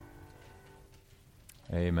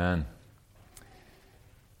Amen.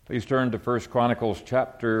 Please turn to 1 Chronicles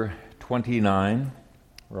chapter 29.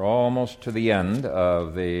 We're almost to the end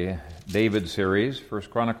of the David series, 1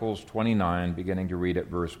 Chronicles 29, beginning to read at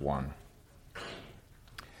verse 1.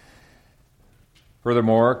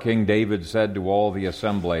 Furthermore, King David said to all the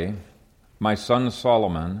assembly, "My son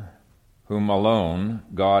Solomon, whom alone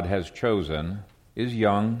God has chosen, is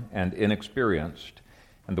young and inexperienced,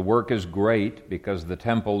 and the work is great because the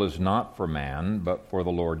temple is not for man, but for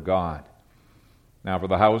the Lord God. Now for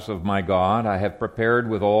the house of my God I have prepared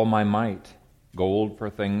with all my might, gold for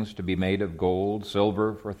things to be made of gold,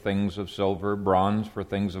 silver for things of silver, bronze for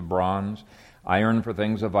things of bronze, iron for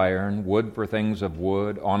things of iron, wood for things of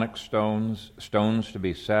wood, onyx stones, stones to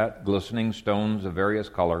be set, glistening stones of various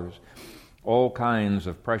colors, all kinds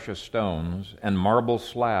of precious stones, and marble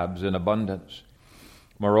slabs in abundance.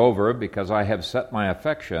 Moreover, because I have set my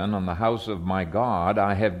affection on the house of my God,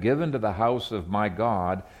 I have given to the house of my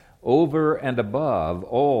God over and above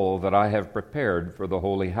all that I have prepared for the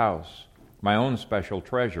holy house, my own special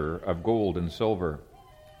treasure of gold and silver,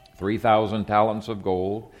 3,000 talents of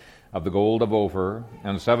the gold of Ophir,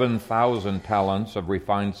 and 7,000 talents of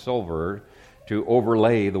refined silver to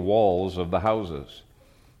overlay the walls of the houses,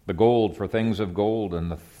 the gold for things of gold,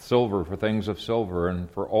 and the silver for things of silver, and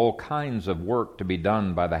for all kinds of work to be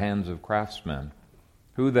done by the hands of craftsmen.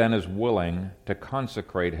 Who then is willing to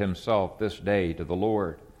consecrate himself this day to the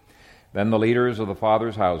Lord?" Then the leaders of the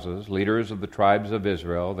fathers' houses, leaders of the tribes of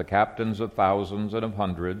Israel, the captains of thousands and of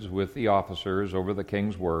hundreds, with the officers over the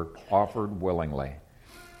king's work, offered willingly.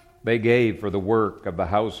 They gave for the work of the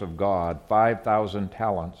house of God 5,000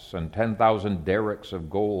 talents and 10,000 derricks of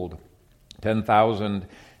gold, 10,000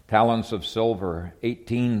 talents of silver,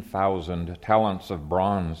 18,000 talents of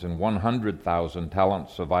bronze, and 100,000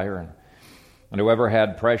 talents of iron. And whoever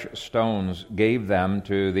had precious stones gave them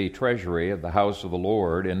to the treasury of the house of the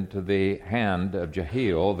Lord into the hand of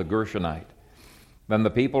Jehiel the Gershonite. Then the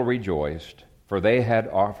people rejoiced, for they had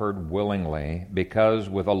offered willingly, because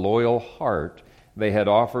with a loyal heart they had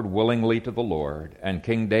offered willingly to the Lord, and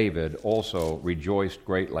King David also rejoiced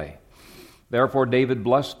greatly. Therefore David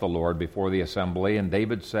blessed the Lord before the assembly, and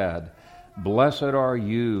David said, "Blessed are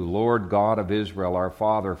you, Lord God of Israel, our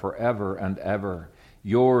Father, forever and ever.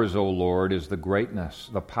 Yours, O Lord, is the greatness,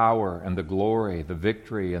 the power, and the glory, the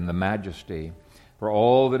victory, and the majesty. For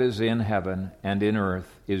all that is in heaven and in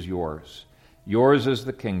earth is yours. Yours is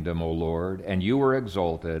the kingdom, O Lord, and you are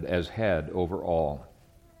exalted as head over all.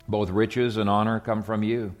 Both riches and honor come from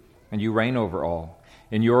you, and you reign over all.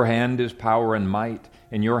 In your hand is power and might.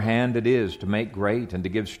 In your hand it is to make great and to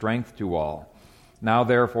give strength to all. Now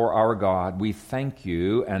therefore, our God, we thank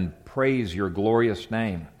you and praise your glorious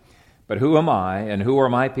name. But who am I and who are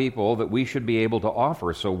my people that we should be able to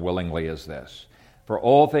offer so willingly as this? For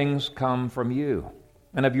all things come from you,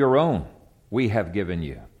 and of your own we have given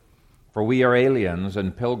you. For we are aliens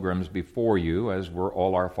and pilgrims before you, as were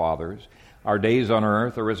all our fathers. Our days on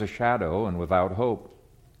earth are as a shadow and without hope.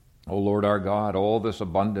 O Lord our God, all this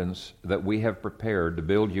abundance that we have prepared to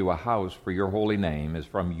build you a house for your holy name is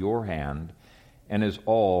from your hand and is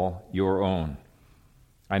all your own.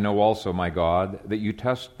 I know also, my God, that you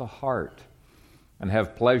test the heart and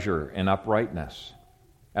have pleasure in uprightness.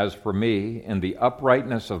 As for me, in the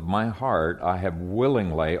uprightness of my heart, I have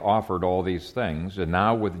willingly offered all these things, and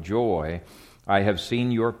now with joy I have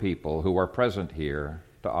seen your people who are present here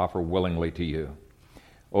to offer willingly to you.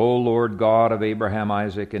 O Lord God of Abraham,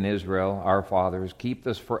 Isaac, and Israel, our fathers, keep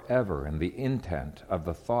this forever in the intent of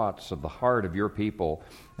the thoughts of the heart of your people,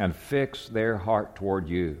 and fix their heart toward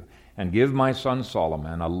you. And give my son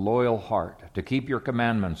Solomon a loyal heart to keep your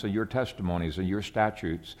commandments and your testimonies and your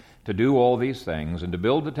statutes, to do all these things, and to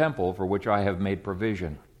build the temple for which I have made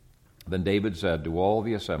provision." Then David said to all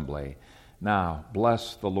the assembly, "Now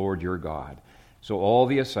bless the Lord your God." So all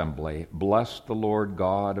the assembly blessed the Lord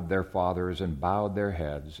God of their fathers, and bowed their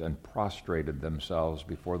heads and prostrated themselves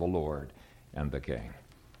before the Lord and the king.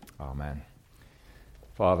 Amen.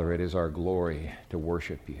 Father, it is our glory to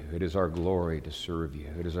worship you. It is our glory to serve you.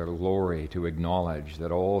 It is our glory to acknowledge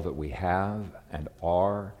that all that we have and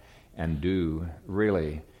are and do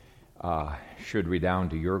really should redound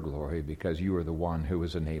to your glory, because you are the one who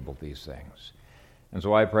has enabled these things. And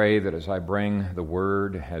so I pray that as I bring the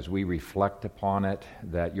word, as we reflect upon it,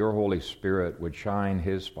 that your Holy Spirit would shine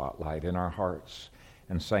his spotlight in our hearts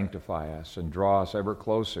and sanctify us and draw us ever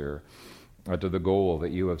closer to the goal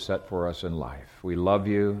that you have set for us in life. We love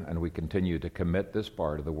you, and we continue to commit this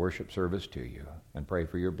part of the worship service to you and pray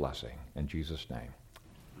for your blessing. In Jesus' name.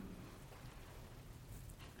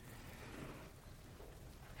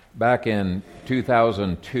 Back in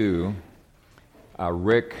 2002,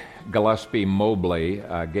 Rick Gillespie Mobley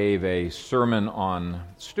gave a sermon on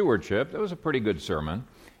stewardship. It was a pretty good sermon.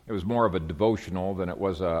 It was more of a devotional than it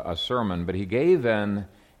was a sermon, but he gave an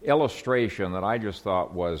illustration that I just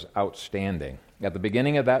thought was outstanding. At the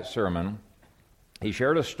beginning of that sermon, he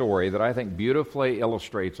shared a story that I think beautifully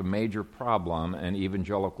illustrates a major problem in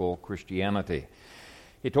evangelical Christianity.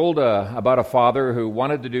 He told about a father who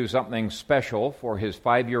wanted to do something special for his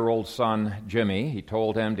 5-year-old son, Jimmy. He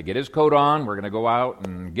told him to get his coat on, we're going to go out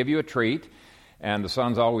and give you a treat. And the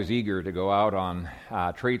son's always eager to go out on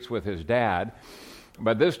treats with his dad.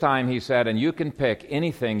 But this time he said, and you can pick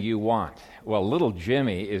anything you want. Well, little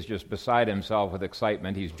Jimmy is just beside himself with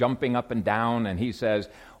excitement. He's jumping up and down, and he says,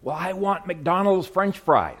 well, I want McDonald's French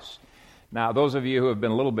fries. Now, those of you who have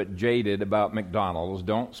been a little bit jaded about McDonald's,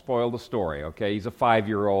 don't spoil the story, okay? He's a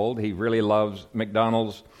 5-year-old. He really loves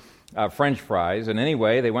McDonald's French fries. And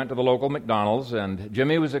anyway, they went to the local McDonald's, and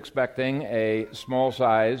Jimmy was expecting a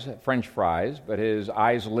small-size French fries, but his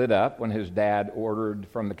eyes lit up when his dad ordered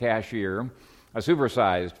from the cashier a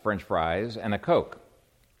supersized French fries and a Coke.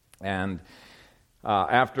 And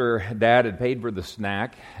after Dad had paid for the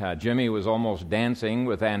snack, Jimmy was almost dancing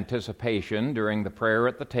with anticipation during the prayer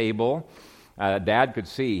at the table. Dad could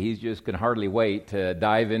see he just could hardly wait to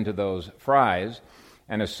dive into those fries.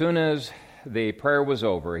 And as soon as the prayer was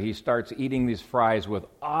over, he starts eating these fries with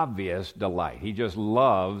obvious delight. He just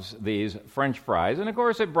loves these French fries. And of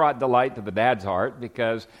course, it brought delight to the dad's heart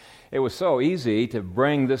because it was so easy to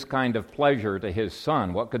bring this kind of pleasure to his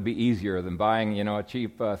son. What could be easier than buying, a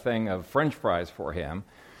cheap thing of French fries for him?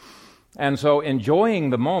 And so, enjoying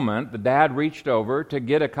the moment, the dad reached over to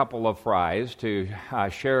get a couple of fries to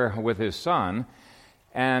share with his son.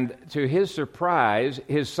 And to his surprise,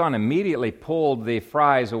 his son immediately pulled the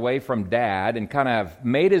fries away from Dad and kind of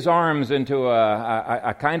made his arms into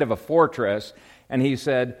a kind of a fortress. And he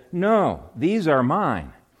said, no, these are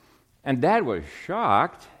mine. And Dad was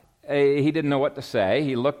shocked. He didn't know what to say.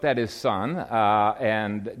 He looked at his son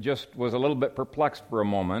and just was a little bit perplexed for a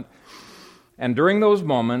moment. And during those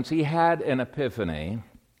moments, he had an epiphany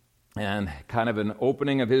and kind of an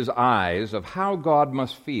opening of his eyes of how God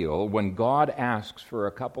must feel when God asks for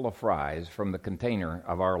a couple of fries from the container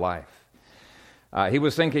of our life. He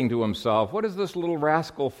was thinking to himself, what is this little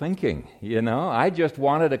rascal thinking? I just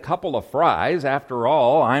wanted a couple of fries. After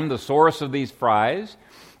all, I'm the source of these fries.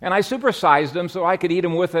 And I supersized them so I could eat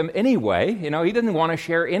them with him anyway. He didn't want to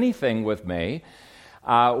share anything with me.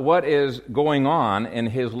 What is going on in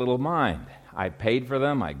his little mind? I paid for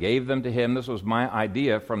them. I gave them to him. This was my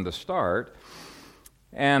idea from the start.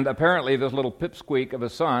 And apparently this little pipsqueak of a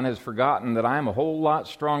son has forgotten that I'm a whole lot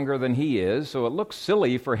stronger than he is, so it looks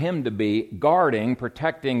silly for him to be guarding,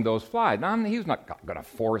 protecting those fries. Now, he's not going to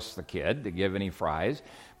force the kid to give any fries,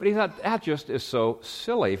 but he thought, that just is so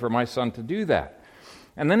silly for my son to do that.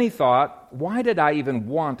 And then he thought, why did I even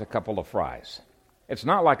want a couple of fries? It's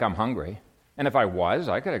not like I'm hungry. And if I was,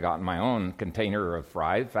 I could have gotten my own container of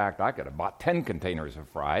fries. In fact, I could have bought 10 containers of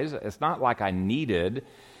fries. It's not like I needed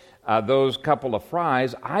those couple of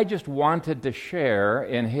fries. I just wanted to share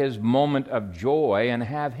in his moment of joy and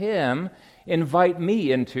have him invite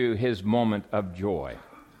me into his moment of joy.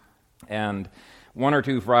 And 1 or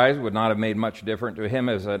 2 fries would not have made much difference to him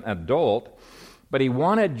as an adult, but he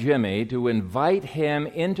wanted Jimmy to invite him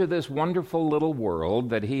into this wonderful little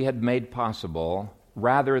world that he had made possible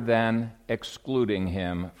rather than excluding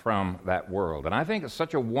him from that world. And I think it's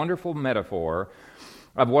such a wonderful metaphor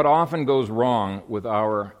of what often goes wrong with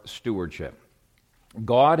our stewardship.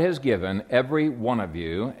 God has given every one of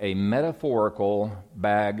you a metaphorical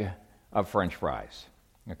bag of French fries.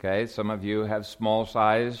 Okay, some of you have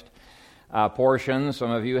small-sized portions.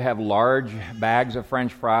 Some of you have large bags of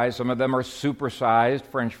French fries. Some of them are supersized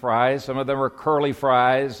French fries. Some of them are curly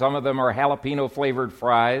fries. Some of them are jalapeno-flavored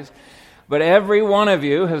fries. But every one of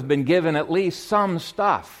you has been given at least some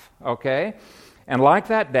stuff, okay? And like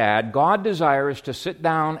that dad, God desires to sit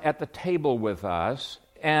down at the table with us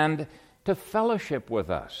and to fellowship with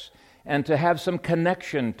us and to have some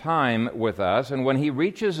connection time with us. And when he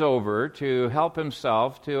reaches over to help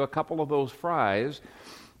himself to a couple of those fries,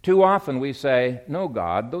 too often we say, no,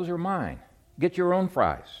 God, those are mine. Get your own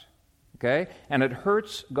fries, okay? And it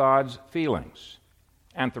hurts God's feelings,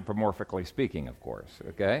 anthropomorphically speaking, of course,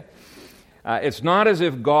 okay? It's not as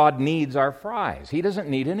if God needs our fries. He doesn't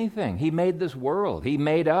need anything. He made this world. He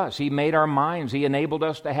made us. He made our minds. He enabled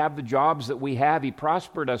us to have the jobs that we have. He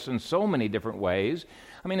prospered us in so many different ways.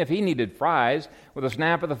 I mean, if he needed fries, with a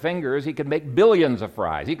snap of the fingers, he could make billions of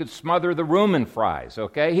fries. He could smother the room in fries,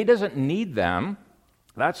 okay? He doesn't need them.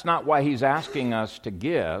 That's not why he's asking us to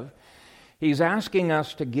give. He's asking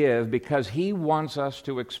us to give because He wants us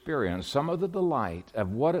to experience some of the delight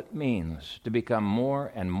of what it means to become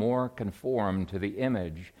more and more conformed to the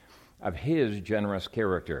image of His generous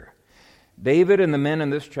character. David and the men in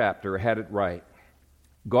this chapter had it right.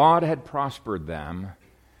 God had prospered them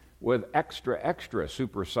with extra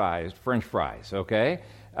supersized French fries, okay?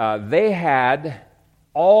 They had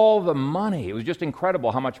all the money. It was just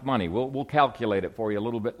incredible how much money. We'll calculate it for you a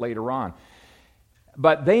little bit later on.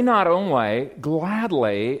 But they not only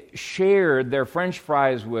gladly shared their French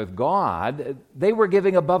fries with God, they were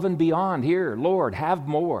giving above and beyond. Here, Lord, have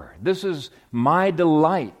more. This is my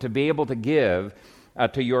delight to be able to give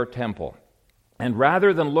to your temple. And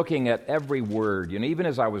rather than looking at every word, even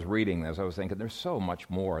as I was reading this, I was thinking there's so much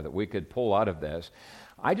more that we could pull out of this.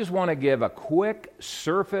 I just want to give a quick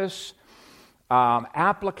surface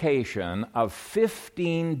application of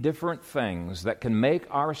 15 different things that can make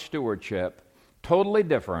our stewardship totally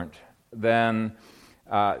different than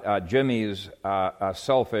Jimmy's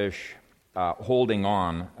selfish holding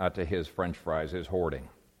on to his French fries, his hoarding.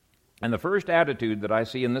 And the first attitude that I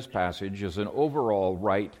see in this passage is an overall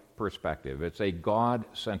right perspective. It's a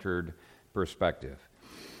God-centered perspective.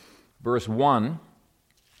 Verse 1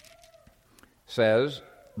 says,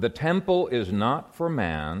 "The temple is not for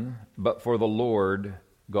man, but for the Lord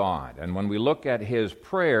God." And when we look at his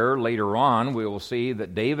prayer later on, we will see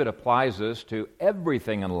that David applies this to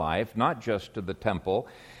everything in life, not just to the temple.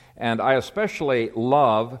 And I especially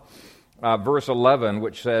love verse 11,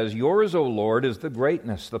 which says, "Yours, O Lord, is the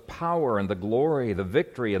greatness, the power, and the glory, the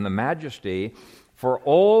victory, and the majesty, for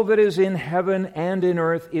all that is in heaven and in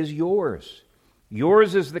earth is yours.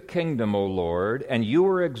 Yours is the kingdom, O Lord, and you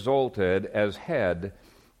are exalted as head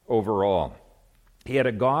over all." He had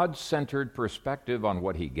a God-centered perspective on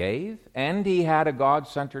what he gave, and he had a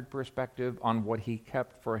God-centered perspective on what he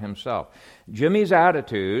kept for himself. Jimmy's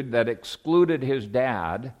attitude that excluded his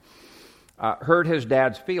dad hurt his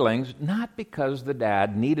dad's feelings, not because the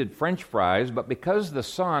dad needed French fries, but because the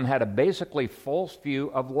son had a basically false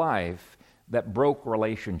view of life that broke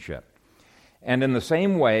relationship. And in the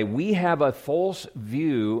same way, we have a false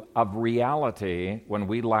view of reality when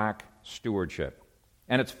we lack stewardship.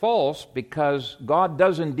 And it's false because God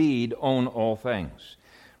does indeed own all things.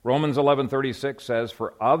 Romans 11:36 says,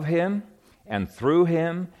 "For of him and through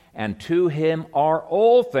him and to him are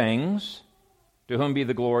all things, to whom be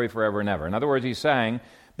the glory forever and ever." In other words, he's saying,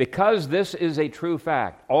 because this is a true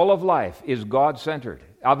fact, all of life is God-centered.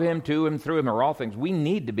 Of him, to him, through him are all things. We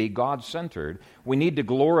need to be God-centered. We need to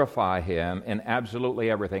glorify him in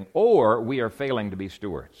absolutely everything, or we are failing to be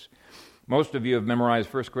stewards. Most of you have memorized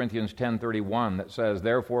 1 Corinthians 10:31 that says,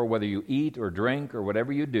 "Therefore, whether you eat or drink or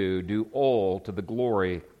whatever you do, do all to the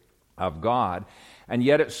glory of God." And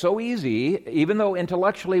yet it's so easy, even though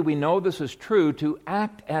intellectually we know this is true, to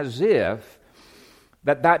act as if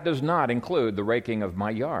that does not include the raking of my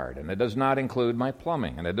yard, and it does not include my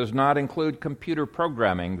plumbing, and it does not include computer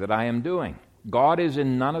programming that I am doing. God is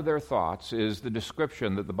in none of their thoughts, is the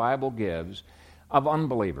description that the Bible gives of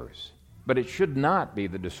unbelievers. But it should not be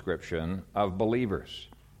the description of believers.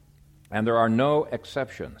 And there are no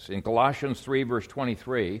exceptions. In Colossians 3, verse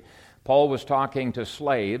 23, Paul was talking to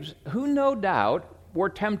slaves who no doubt were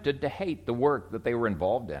tempted to hate the work that they were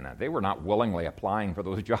involved in. They were not willingly applying for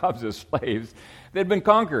those jobs as slaves. They'd been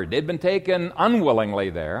conquered. They'd been taken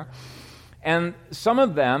unwillingly there. And some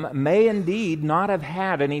of them may indeed not have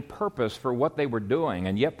had any purpose for what they were doing.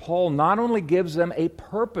 And yet Paul not only gives them a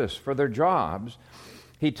purpose for their jobs,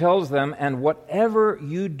 he tells them, "And whatever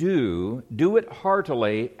you do, do it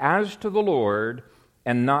heartily as to the Lord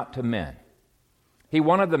and not to men." He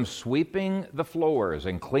wanted them sweeping the floors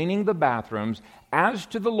and cleaning the bathrooms as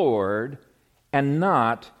to the Lord and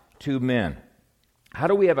not to men. How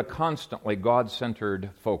do we have a constantly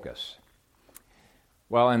God-centered focus?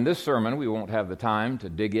 Well, in this sermon, we won't have the time to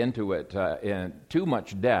dig into it in too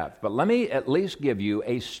much depth, but let me at least give you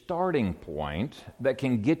a starting point that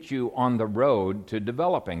can get you on the road to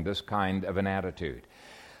developing this kind of an attitude.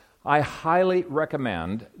 I highly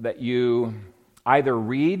recommend that you either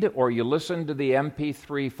read or you listen to the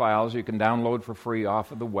MP3 files you can download for free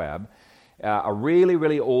off of the web, a really,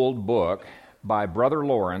 really old book by Brother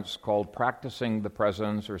Lawrence called Practicing the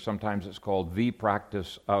Presence, or sometimes it's called The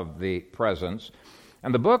Practice of the Presence.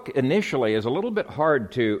 And the book initially is a little bit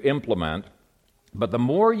hard to implement, but the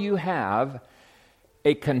more you have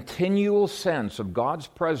a continual sense of God's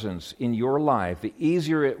presence in your life, the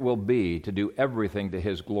easier it will be to do everything to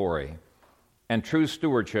His glory. And true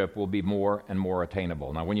stewardship will be more and more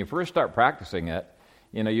attainable. Now, when you first start practicing it,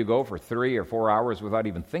 you go for 3 or 4 hours without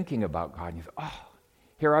even thinking about God, and you think,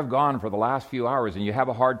 here I've gone for the last few hours and you have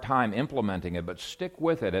a hard time implementing it, but stick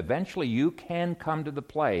with it. Eventually you can come to the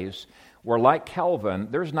place where, like Calvin,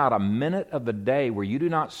 there's not a minute of the day where you do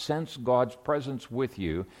not sense God's presence with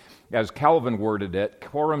you. As Calvin worded it,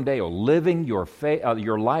 coram Deo, living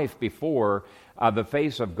your life before the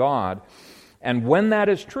face of God. And when that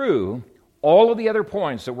is true, all of the other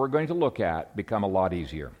points that we're going to look at become a lot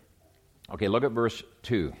easier. Okay, look at verse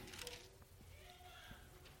 2.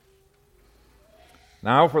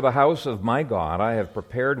 Now for the house of my God I have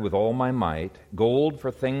prepared with all my might gold for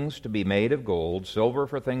things to be made of gold, silver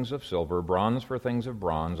for things of silver, bronze for things of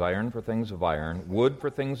bronze, iron for things of iron, wood for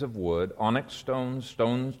things of wood, onyx stones,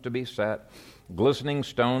 stones to be set, glistening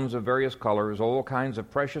stones of various colors, all kinds of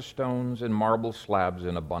precious stones, and marble slabs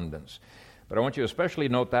in abundance. But I want you to especially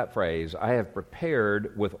note that phrase, I have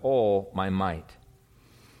prepared with all my might.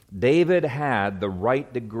 David had the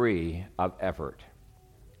right degree of effort.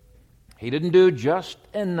 He didn't do just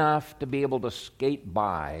enough to be able to skate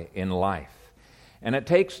by in life. And it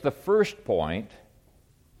takes the first point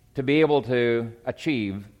to be able to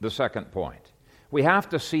achieve the second point. We have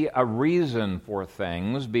to see a reason for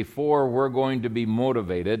things before we're going to be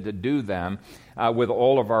motivated to do them with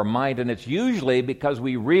all of our might. And it's usually because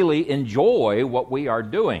we really enjoy what we are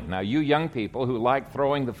doing. Now, you young people who like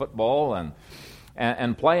throwing the football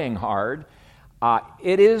and playing hard,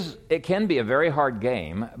 it can be a very hard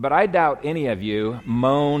game, but I doubt any of you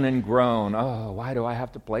moan and groan, oh, why do I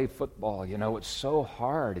have to play football? You know, it's so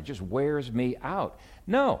hard. It just wears me out.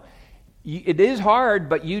 No, it is hard,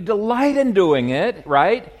 but you delight in doing it,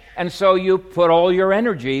 right? And so you put all your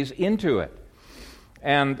energies into it.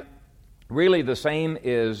 And really the same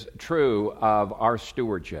is true of our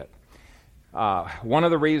stewardship. One of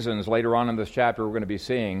the reasons later on in this chapter we're going to be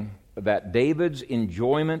seeing that David's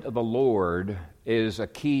enjoyment of the Lord is a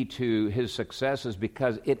key to his success is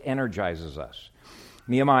because it energizes us.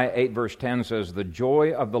 Nehemiah 8 verse 10 says, the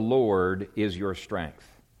joy of the Lord is your strength.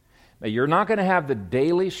 Now, you're not going to have the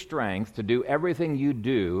daily strength to do everything you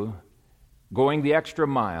do, going the extra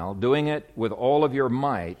mile, doing it with all of your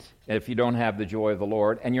might, if you don't have the joy of the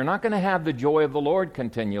Lord. And you're not going to have the joy of the Lord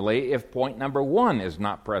continually if point number 1 is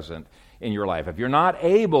not present in your life. If you're not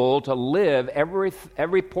able to live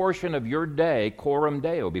every portion of your day, coram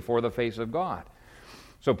Deo, before the face of God.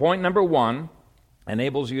 So point number 1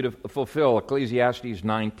 enables you to fulfill Ecclesiastes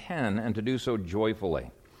 9:10 and to do so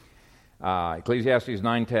joyfully. Ecclesiastes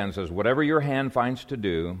 9:10 says, whatever your hand finds to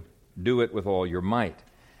do, do it with all your might.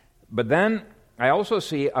 But then I also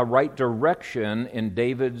see a right direction in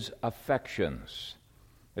David's affections.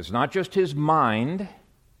 It's not just his mind.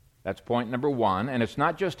 That's point number 1. And it's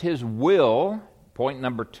not just his will, point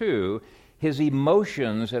number 2. His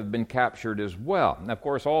emotions have been captured as well. And of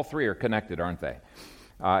course, all three are connected, aren't they?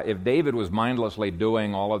 If David was mindlessly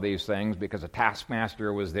doing all of these things because a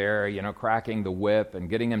taskmaster was there, cracking the whip and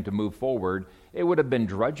getting him to move forward, it would have been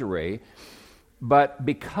drudgery. But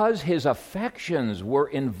because his affections were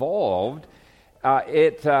involved,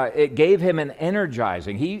 it gave him an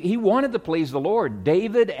energizing. He wanted to please the Lord.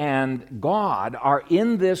 David and God are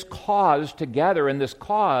in this cause together, and this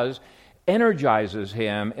cause energizes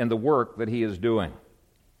him in the work that he is doing.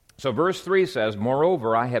 So verse 3 says,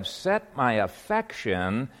 moreover, I have set my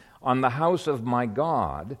affection on the house of my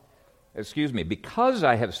God. Because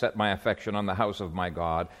I have set my affection on the house of my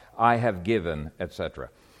God, I have given,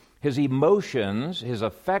 etc. His emotions, his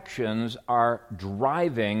affections are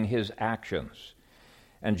driving his actions.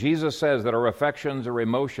 And Jesus says that our affections or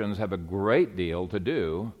emotions have a great deal to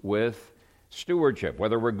do with stewardship,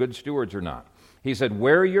 whether we're good stewards or not. He said,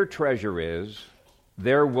 where your treasure is,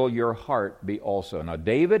 there will your heart be also. Now,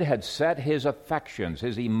 David had set his affections,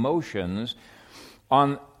 his emotions,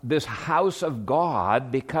 on this house of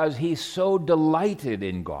God because he so delighted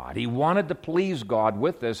in God. He wanted to please God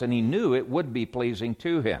with this, and he knew it would be pleasing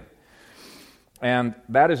to him. And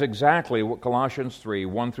that is exactly what Colossians 3,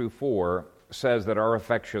 1 through 4 says that our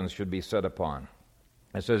affections should be set upon.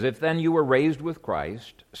 It says, if then you were raised with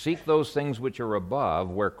Christ, seek those things which are above,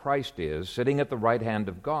 where Christ is, sitting at the right hand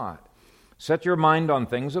of God. Set your mind on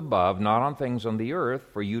things above, not on things on the earth,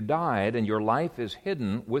 for you died, and your life is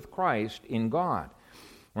hidden with Christ in God.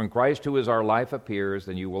 When Christ, who is our life, appears,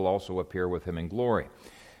 then you will also appear with him in glory.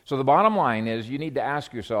 So the bottom line is, you need to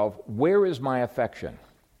ask yourself, where is my affection?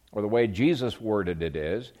 Or the way Jesus worded it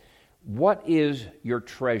is, what is your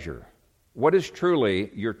treasure? What is truly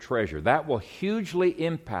your treasure? That will hugely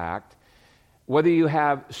impact whether you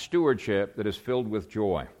have stewardship that is filled with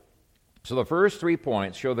joy. So the first 3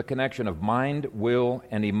 points show the connection of mind, will,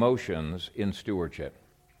 and emotions in stewardship.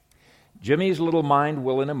 Jimmy's little mind,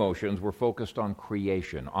 will, and emotions were focused on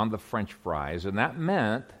creation, on the French fries, and that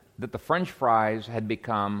meant that the French fries had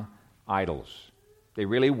become idols. They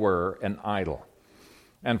really were an idol.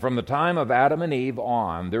 And from the time of Adam and Eve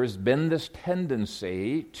on, there's been this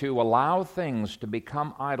tendency to allow things to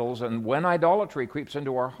become idols, and when idolatry creeps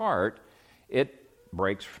into our heart, it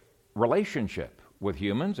breaks relationship with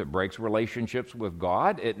humans, it breaks relationships with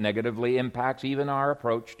God, it negatively impacts even our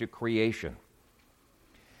approach to creation.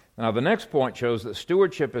 Now, the next point shows that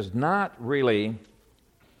stewardship is not really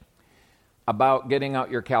about getting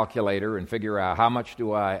out your calculator and figure out how much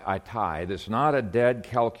do I tithe. It's not a dead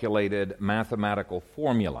calculated mathematical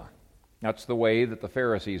formula. That's the way that the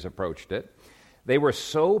Pharisees approached it. They were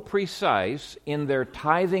so precise in their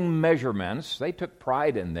tithing measurements. They took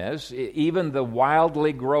pride in this. Even the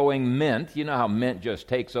wildly growing mint, you know how mint just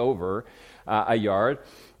takes over a yard.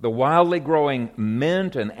 The wildly growing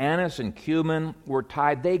mint and anise and cumin were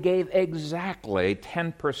tithed. They gave exactly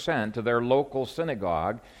 10% to their local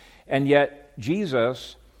synagogue. And yet,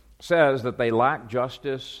 Jesus says that they lack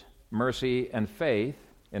justice, mercy, and faith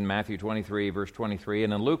in Matthew 23, verse 23.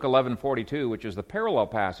 And in Luke 11:42, which is the parallel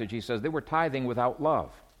passage, he says they were tithing without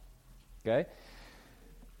love. Okay?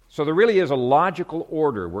 So there really is a logical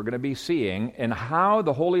order we're going to be seeing in how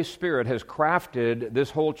the Holy Spirit has crafted this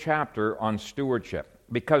whole chapter on stewardship.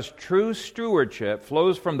 Because true stewardship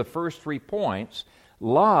flows from the first 3 points,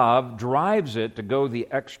 love drives it to go the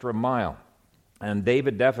extra mile. And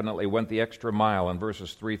David definitely went the extra mile in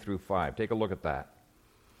verses 3 through 5. Take a look at that.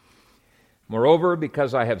 Moreover,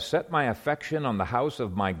 because I have set my affection on the house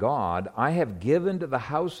of my God, I have given to the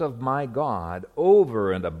house of my God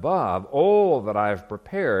over and above all that I have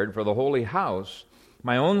prepared for the holy house,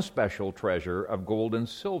 my own special treasure of gold and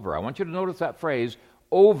silver. I want you to notice that phrase,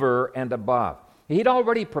 over and above. He'd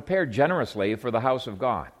already prepared generously for the house of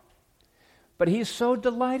God. But he's so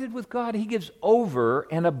delighted with God, he gives over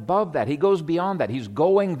and above that. He goes beyond that. He's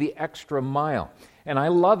going the extra mile. And I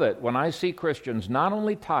love it when I see Christians not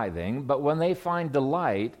only tithing, but when they find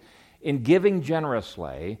delight in giving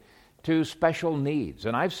generously to special needs.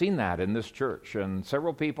 And I've seen that in this church, and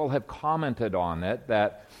several people have commented on it,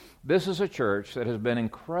 that this is a church that has been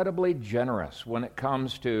incredibly generous when it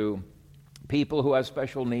comes to people who have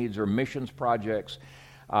special needs or missions projects,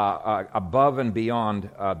 above and beyond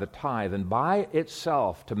the tithe. And by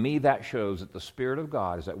itself, to me, that shows that the Spirit of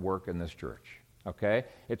God is at work in this church. Okay?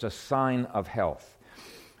 It's a sign of health.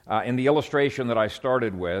 In the illustration that I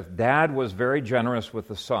started with, Dad was very generous with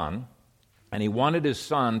the son, and he wanted his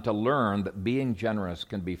son to learn that being generous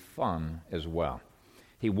can be fun as well.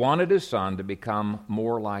 He wanted his son to become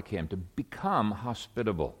more like him, to become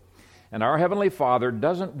hospitable. And our Heavenly Father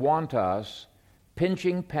doesn't want us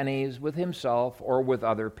pinching pennies with himself or with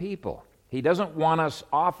other people. He doesn't want us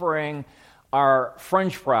offering our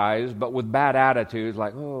French fries, but with bad attitudes,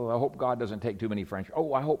 like, oh, I hope God doesn't take too many French.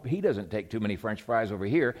 Oh, I hope he doesn't take too many French fries over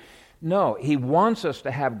here. No, he wants us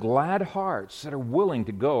to have glad hearts that are willing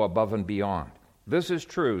to go above and beyond. This is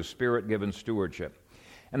true Spirit-given stewardship.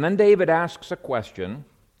 And then David asks a question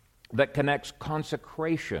that connects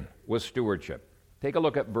consecration with stewardship. Take a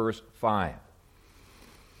look at verse 5.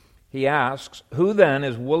 He asks, who then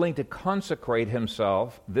is willing to consecrate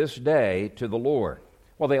himself this day to the Lord?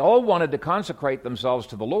 Well, they all wanted to consecrate themselves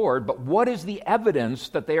to the Lord, but what is the evidence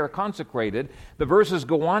that they are consecrated? The verses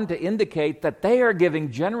go on to indicate that they are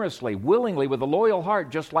giving generously, willingly, with a loyal heart,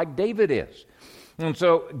 just like David is. And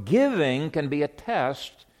so giving can be a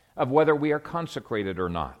test of whether we are consecrated or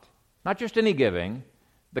not. Not just any giving,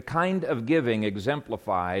 the kind of giving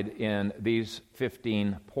exemplified in these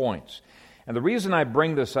 15 points. And the reason I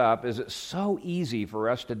bring this up is it's so easy for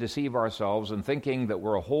us to deceive ourselves in thinking that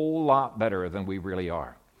we're a whole lot better than we really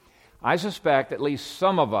are. I suspect at least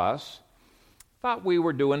some of us thought we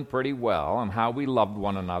were doing pretty well on how we loved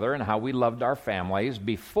one another and how we loved our families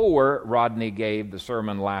before Rodney gave the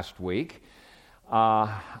sermon last week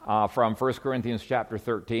from 1 Corinthians chapter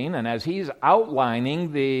 13. And as he's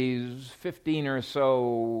outlining these 15 or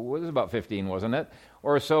so, it was about 15, wasn't it?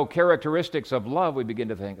 Or so characteristics of love, we begin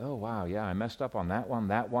to think, oh, wow, yeah, I messed up on that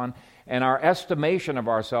one. And our estimation of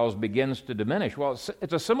ourselves begins to diminish. Well,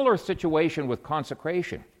 it's a similar situation with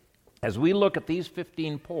consecration. As we look at these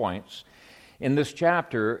 15 points in this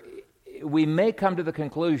chapter, we may come to the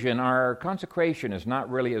conclusion our consecration is not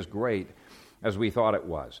really as great as we thought it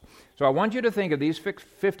was. So I want you to think of these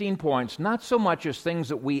 15 points not so much as things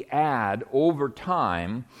that we add over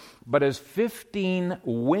time, but as 15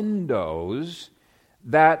 windows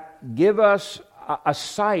that give us a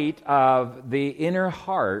sight of the inner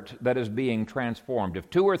heart that is being transformed. If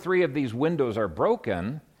 2 or 3 of these windows are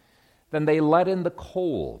broken, then they let in the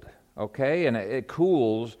cold, okay? And it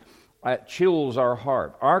cools, it chills our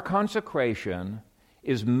heart. Our consecration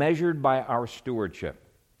is measured by our stewardship.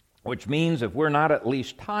 which means if we're not at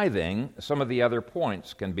least tithing, some of the other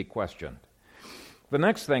points can be questioned. The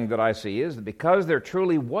next thing that I see is that because there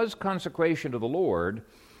truly was consecration to the Lord,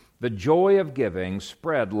 the joy of giving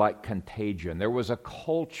spread like contagion. There was a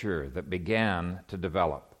culture that began to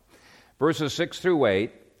develop. Verses 6 through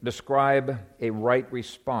 8 describe a right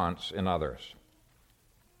response in others.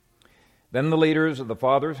 Then the leaders of the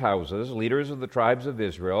fathers' houses, leaders of the tribes of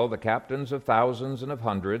Israel, the captains of thousands and of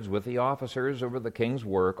hundreds, with the officers over the king's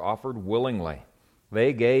work, offered willingly.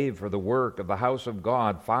 They gave for the work of the house of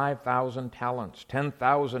God 5,000 talents,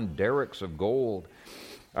 10,000 derricks of gold,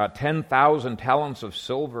 10,000 talents of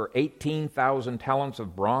silver, 18,000 talents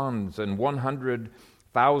of bronze, and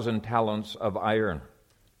 100,000 talents of iron.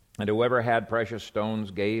 And whoever had precious stones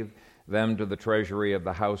gave them to the treasury of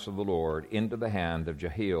the house of the Lord, into the hand of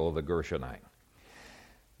Jehiel the Gershonite.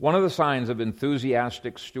 One of the signs of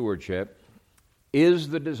enthusiastic stewardship is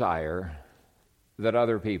the desire that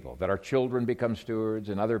other people, that our children become stewards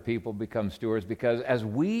and other people become stewards, because as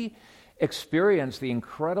we experience the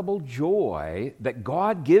incredible joy that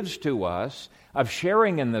God gives to us of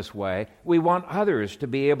sharing in this way, we want others to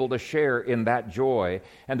be able to share in that joy.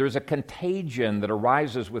 And there's a contagion that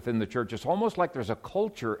arises within the church. It's almost like there's a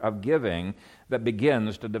culture of giving that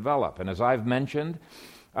begins to develop. And as I've mentioned,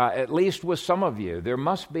 at least with some of you, there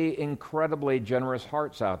must be incredibly generous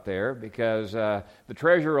hearts out there, because the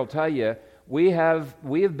treasurer will tell you, we have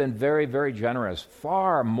been very, very generous,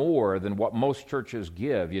 far more than what most churches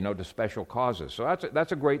give, to special causes. So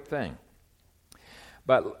that's a great thing.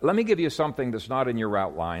 But let me give you something that's not in your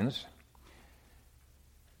outlines.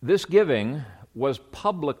 This giving was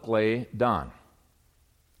publicly done.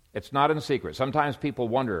 It's not in secret. Sometimes people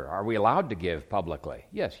wonder, are we allowed to give publicly?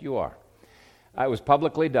 Yes, you are. It was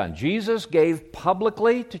publicly done. Jesus gave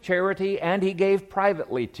publicly to charity, and he gave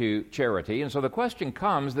privately to charity. And so the question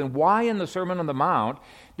comes, then why in the Sermon on the Mount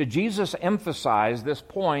did Jesus emphasize this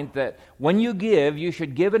point that when you give, you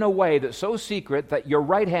should give in a way that's so secret that your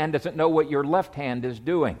right hand doesn't know what your left hand is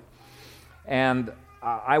doing? And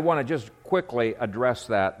I want to just quickly address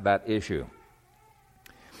that issue.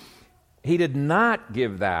 He did not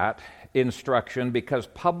give that instruction because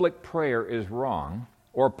public prayer is wrong,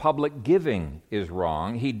 or public giving is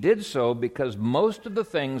wrong. He did so because most of the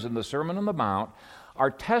things in the Sermon on the Mount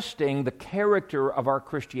are testing the character of our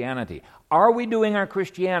Christianity. Are we doing our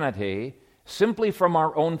Christianity simply from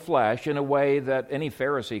our own flesh in a way that any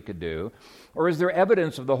Pharisee could do? Or is there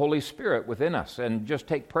evidence of the Holy Spirit within us? And just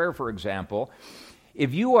take prayer, for example.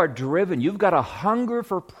 If you are driven, you've got a hunger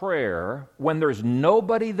for prayer when there's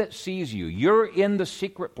nobody that sees you. You're in the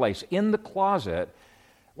secret place, in the closet.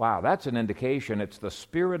 Wow, that's an indication it's the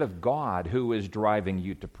Spirit of God who is driving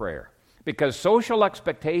you to prayer. Because social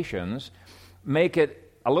expectations make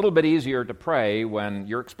it a little bit easier to pray when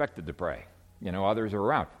you're expected to pray. Others are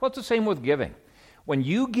around. Well, it's the same with giving. When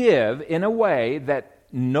you give in a way that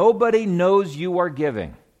nobody knows you are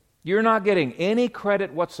giving, you're not getting any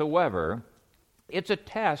credit whatsoever, it's a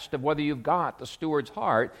test of whether you've got the steward's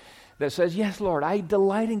heart that says, yes, Lord, I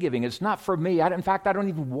delight in giving. It's not for me. In fact, I don't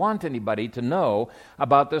even want anybody to know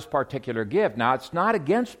about this particular gift. Now, it's not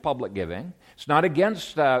against public giving. It's not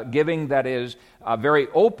against giving that is very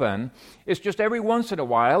open. It's just every once in a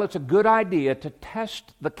while, it's a good idea to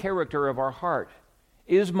test the character of our heart.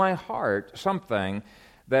 Is my heart something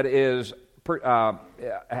that has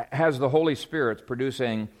the Holy Spirit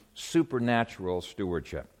producing supernatural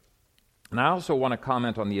stewardship? And I also want to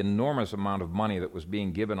comment on the enormous amount of money that was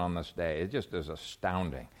being given on this day. It just is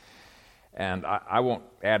astounding. And I won't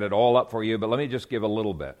add it all up for you, but let me just give a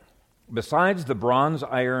little bit. Besides the bronze,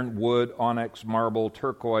 iron, wood, onyx, marble,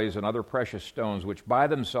 turquoise, and other precious stones, which by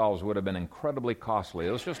themselves would have been incredibly costly,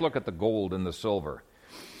 let's just look at the gold and the silver.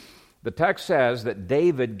 The text says that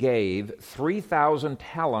David gave 3,000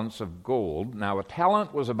 talents of gold. Now, a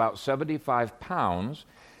talent was about 75 pounds.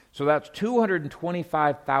 So that's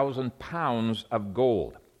 225,000 pounds of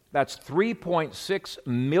gold. That's 3.6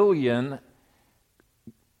 million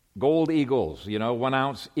gold eagles, 1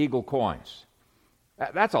 ounce eagle coins.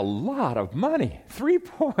 That's a lot of money.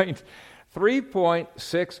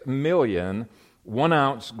 3.6 million 1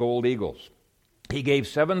 ounce gold eagles. He gave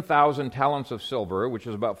 7,000 talents of silver, which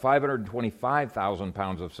is about 525,000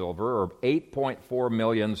 pounds of silver, or 8.4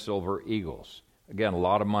 million silver eagles. Again, a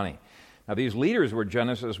lot of money. Now, these leaders were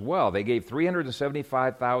generous as well. They gave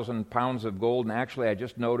 375,000 pounds of gold, and actually I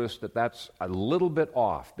just noticed that that's a little bit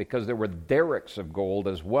off because there were derricks of gold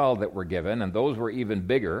as well that were given, and those were even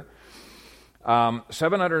bigger.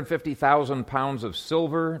 750,000 pounds of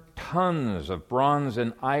silver, tons of bronze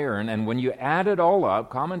and iron, and when you add it all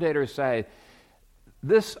up, commentators say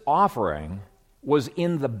this offering was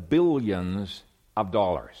in the billions of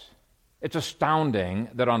dollars. It's astounding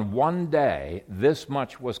that on one day, this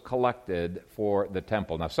much was collected for the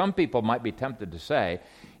temple. Now, some people might be tempted to say,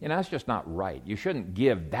 that's just not right. You shouldn't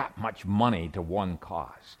give that much money to one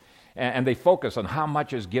cause. And they focus on how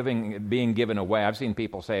much is being given away. I've seen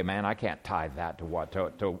people say, man, I can't tithe that to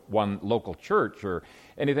one local church or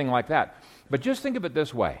anything like that. But just think of it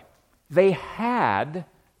this way. They had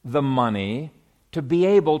the money to be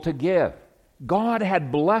able to give. God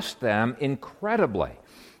had blessed them incredibly.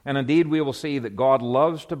 And indeed, we will see that God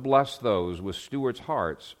loves to bless those with stewards'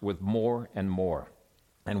 hearts with more and more.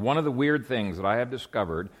 And one of the weird things that I have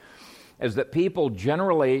discovered is that people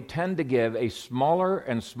generally tend to give a smaller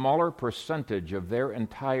and smaller percentage of their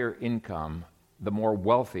entire income the more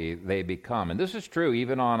wealthy they become. And this is true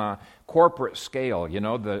even on a corporate scale.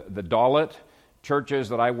 The Dalit churches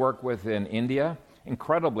that I work with in India,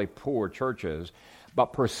 incredibly poor churches,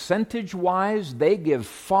 but percentage-wise, they give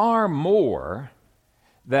far more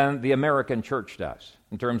than the American church does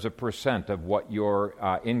in terms of percent of what your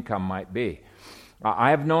income might be.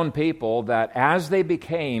 I have known people that as they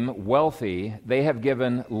became wealthy, they have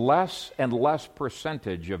given less and less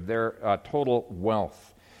percentage of their total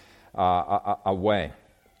wealth away.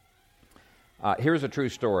 Here's a true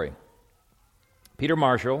story. Peter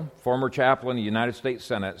Marshall, former chaplain in the United States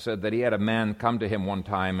Senate, said that he had a man come to him one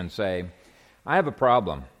time and say, I have a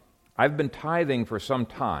problem. I've been tithing for some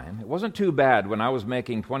time. It wasn't too bad when I was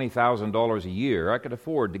making $20,000 a year. I could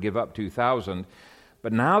afford to give up $2,000.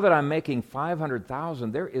 But now that I'm making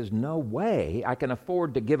 $500,000, there is no way I can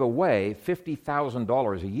afford to give away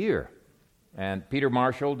 $50,000 a year. And Peter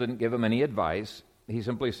Marshall didn't give him any advice. He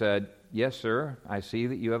simply said, yes, sir, I see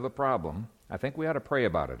that you have a problem. I think we ought to pray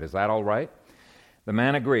about it. Is that all right? The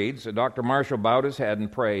man agreed. So Dr. Marshall bowed his head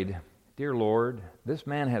and prayed, Dear Lord, this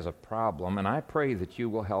man has a problem, and I pray that you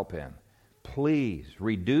will help him. Please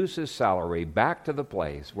reduce his salary back to the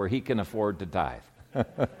place where he can afford to tithe.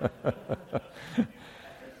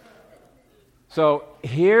 So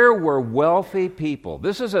here were wealthy people.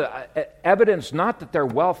 This is evidence not that they're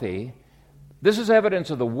wealthy. This is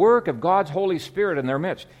evidence of the work of God's Holy Spirit in their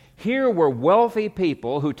midst. Here were wealthy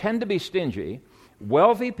people who tend to be stingy,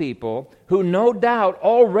 wealthy people who no doubt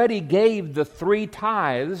already gave the 3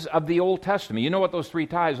 tithes of the Old Testament. You know what those 3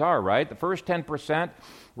 tithes are, right? The first 10%,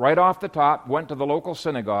 right off the top, went to the local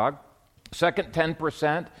synagogue. Second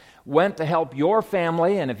 10% went to help your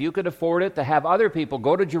family, and if you could afford it, to have other people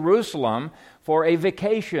go to Jerusalem for a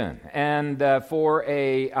vacation and for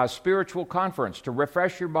a spiritual conference to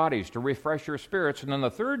refresh your bodies, to refresh your spirits. And then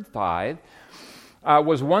the third tithe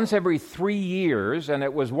was once every 3 years, and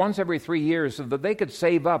it was once every 3 years so that they could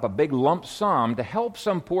save up a big lump sum to help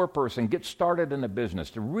some poor person get started in a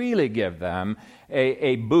business, to really give them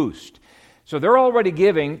a boost. So they're already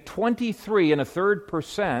giving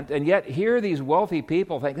 23.33%, and yet here these wealthy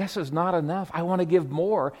people think, this is not enough, I want to give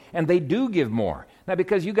more, and they do give more. Now,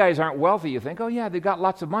 because you guys aren't wealthy, you think, oh yeah, they've got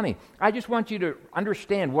lots of money. I just want you to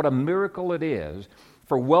understand what a miracle it is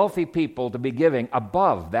for wealthy people to be giving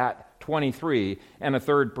above that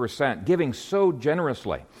 23.33%, giving so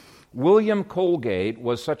generously. William Colgate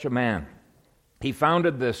was such a man. He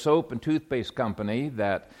founded the soap and toothpaste company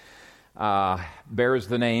that bears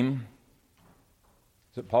the name,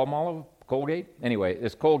 is it Palmolive? Colgate? Anyway,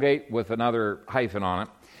 it's Colgate with another hyphen on it.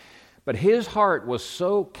 But his heart was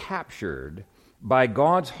so captured by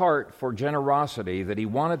God's heart for generosity that he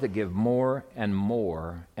wanted to give more and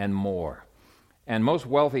more and more. And most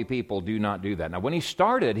wealthy people do not do that. Now, when he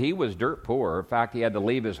started, he was dirt poor. In fact, he had to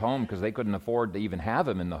leave his home because they couldn't afford to even have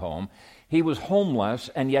him in the home. He was homeless,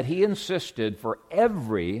 and yet he insisted for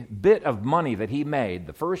every bit of money that he made,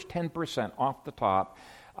 the first 10% off the top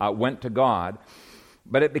went to God.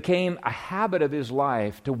 But it became a habit of his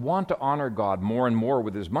life to want to honor God more and more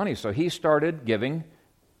with his money. So he started giving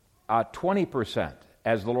 20%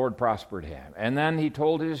 as the Lord prospered him. And then he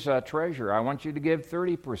told his treasurer, I want you to give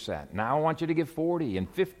 30%. Now I want you to give 40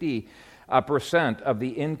 and 50% of the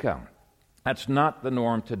income. That's not the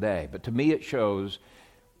norm today. But to me it shows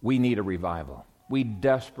we need a revival. We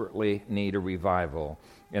desperately need a revival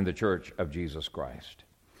in the Church of Jesus Christ.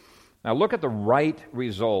 Now look at the right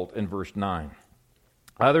result in verse 9.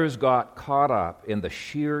 Others got caught up in the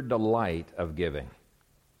sheer delight of giving.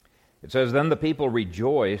 It says, Then the people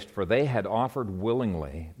rejoiced, for they had offered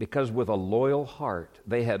willingly, because with a loyal heart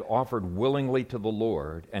they had offered willingly to the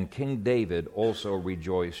Lord, and King David also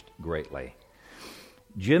rejoiced greatly.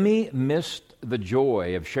 Jimmy missed the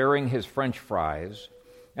joy of sharing his French fries,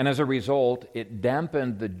 and as a result, it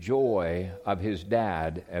dampened the joy of his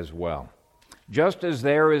dad as well. Just as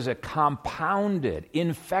there is a compounded,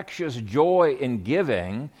 infectious joy in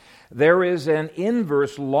giving, There is an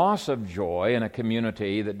inverse loss of joy in a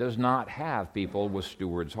community that does not have people with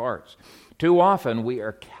stewards' hearts. Too often we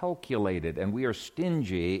are calculated and we are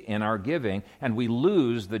stingy in our giving, and we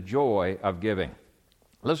lose the joy of giving.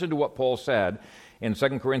 Listen to what Paul said in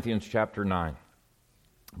 2 Corinthians chapter 9.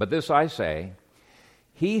 But this I say,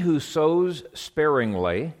 he who sows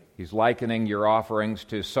sparingly, he's likening your offerings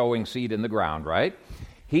to sowing seed in the ground, right?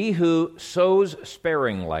 He who sows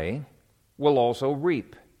sparingly will also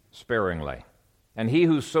reap sparingly. And he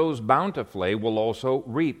who sows bountifully will also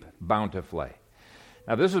reap bountifully.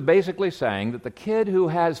 Now, this is basically saying that the kid who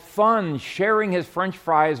has fun sharing his French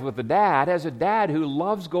fries with the dad has a dad who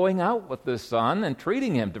loves going out with the son and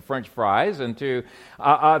treating him to French fries and to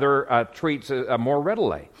other treats more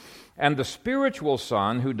readily. And the spiritual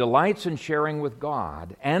son who delights in sharing with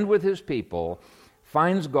God and with his people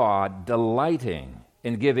finds God delighting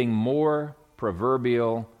in giving more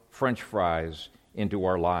proverbial French fries into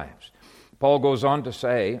our lives. Paul goes on to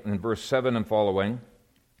say in verse 7 and following,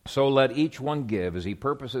 so let each one give as he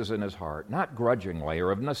purposes in his heart, not grudgingly or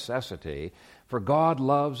of necessity, for God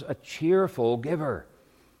loves a cheerful giver.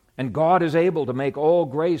 And God is able to make all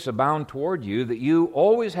grace abound toward you, that you,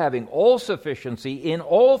 always having all sufficiency in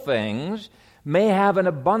all things, may have an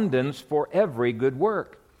abundance for every good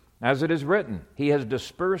work. As it is written, he has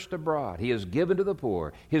dispersed abroad, he has given to the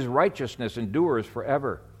poor, his righteousness endures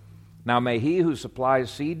forever. Now may he who supplies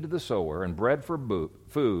seed to the sower and bread for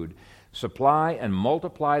food supply and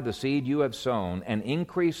multiply the seed you have sown and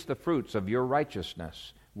increase the fruits of your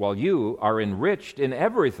righteousness, while you are enriched in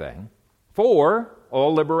everything for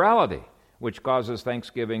all liberality, which causes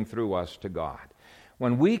thanksgiving through us to God.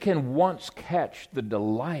 When we can once catch the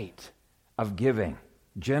delight of giving,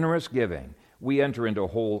 generous giving, we enter into a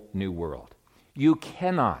whole new world. You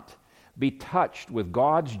cannot be touched with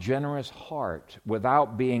God's generous heart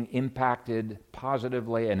without being impacted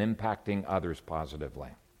positively and impacting others positively.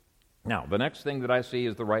 Now, the next thing that I see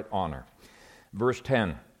is the right honor. Verse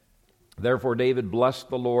 10, therefore David blessed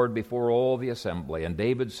the Lord before all the assembly, and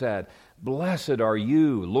David said, blessed are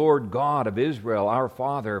you, Lord God of Israel, our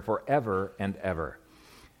Father, forever and ever.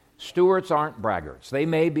 Stewards aren't braggarts. They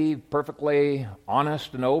may be perfectly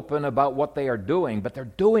honest and open about what they are doing, but they're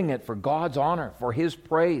doing it for God's honor, for His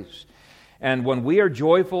praise. And when we are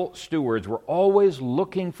joyful stewards, we're always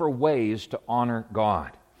looking for ways to honor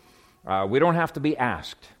God. We don't have to be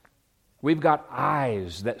asked. We've got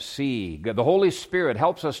eyes that see. The Holy Spirit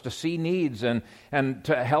helps us to see needs and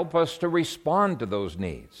to help us to respond to those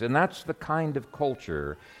needs. And that's the kind of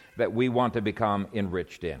culture that we want to become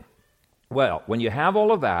enriched in. Well, when you have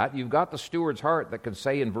all of that, you've got the steward's heart that can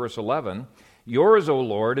say in verse 11, yours, O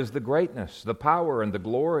Lord, is the greatness, the power and the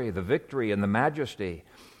glory, the victory and the majesty.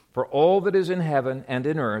 For all that is in heaven and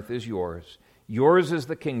in earth is yours. Yours is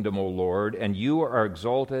the kingdom, O Lord, and you are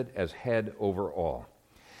exalted as head over all.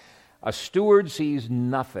 A steward sees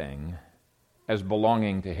nothing as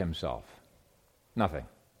belonging to himself. Nothing.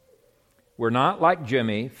 We're not like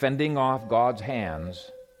Jimmy fending off God's hands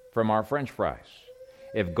from our French fries.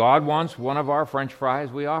 If God wants one of our French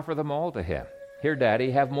fries, we offer them all to Him. Here,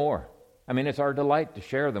 Daddy, have more. I mean, it's our delight to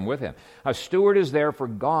share them with Him. A steward is there for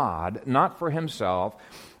God, not for himself,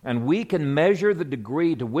 and we can measure the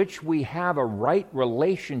degree to which we have a right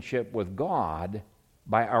relationship with God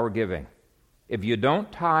by our giving. If you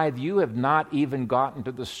don't tithe, you have not even gotten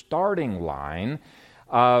to the starting line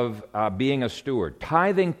of being a steward.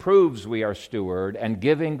 Tithing proves we are steward, and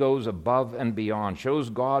giving goes above and beyond, shows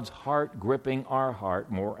God's heart gripping our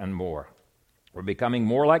heart more and more. We're becoming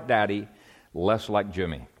more like Daddy, less like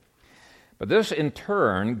Jimmy. But this, in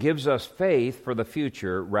turn, gives us faith for the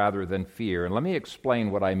future rather than fear. And let me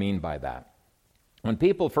explain what I mean by that. When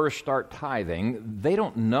people first start tithing, they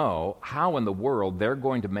don't know how in the world they're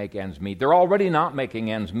going to make ends meet. They're already not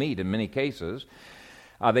making ends meet in many cases.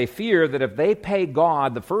 They fear that if they pay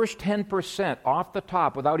God the first 10% off the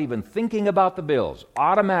top without even thinking about the bills,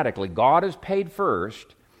 automatically God is paid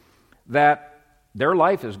first, that their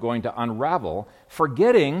life is going to unravel,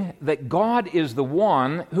 forgetting that God is the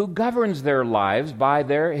one who governs their lives by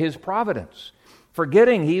His providence,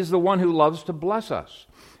 forgetting He's the one who loves to bless us.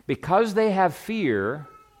 Because they have fear,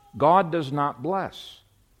 God does not bless.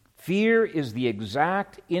 Fear is the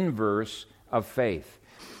exact inverse of faith.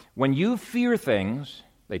 When you fear things,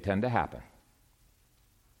 they tend to happen.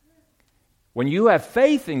 When you have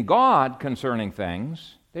faith in God concerning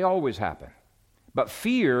things, they always happen. But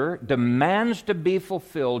fear demands to be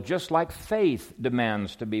fulfilled just like faith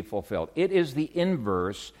demands to be fulfilled. It is the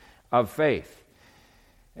inverse of faith.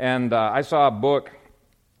 And I saw a book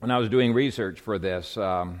when I was doing research for this.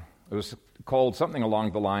 It was called something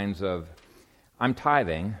along the lines of, I'm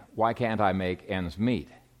tithing, why can't I make ends meet?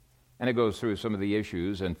 And it goes through some of the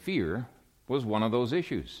issues, and fear was one of those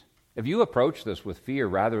issues. If you approach this with fear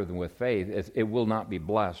rather than with faith, it will not be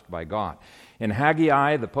blessed by God. In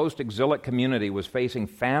Haggai, the post-exilic community was facing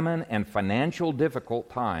famine and financial difficult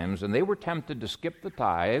times, and they were tempted to skip the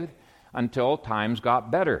tithe until times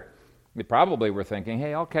got better. They probably were thinking,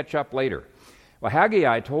 hey, I'll catch up later. Well,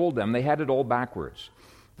 Haggai told them they had it all backwards.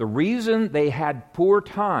 The reason they had poor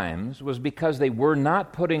times was because they were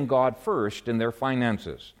not putting God first in their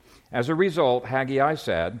finances. As a result, Haggai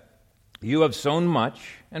said, "You have sown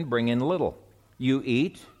much and bring in little. You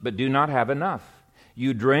eat, but do not have enough.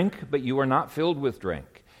 You drink, but you are not filled with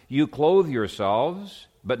drink. You clothe yourselves,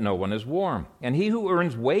 but no one is warm. And he who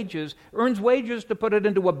earns wages to put it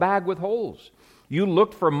into a bag with holes. You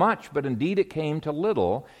looked for much, but indeed it came to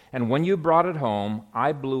little, and when you brought it home,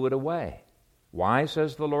 I blew it away. Why,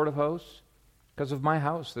 says the Lord of hosts? Because of my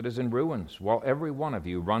house that is in ruins, while every one of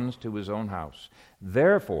you runs to his own house.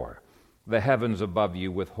 Therefore, the heavens above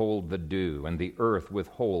you withhold the dew, and the earth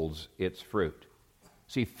withholds its fruit."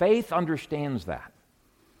 See, faith understands that.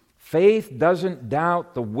 Faith doesn't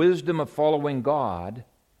doubt the wisdom of following God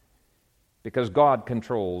because God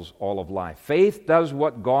controls all of life. Faith does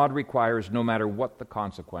what God requires no matter what the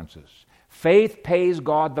consequences. Faith pays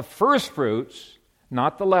God the first fruits,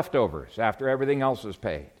 not the leftovers after everything else is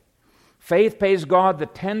paid. Faith pays God the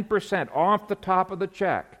 10% off the top of the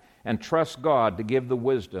check and trusts God to give the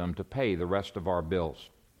wisdom to pay the rest of our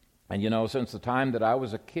bills. And you know, since the time that I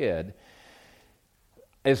was a kid,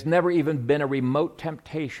 it's never even been a remote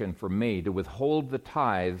temptation for me to withhold the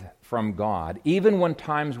tithe from God, even when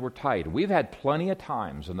times were tight. We've had plenty of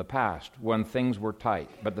times in the past when things were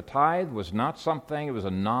tight, but the tithe was not something, it was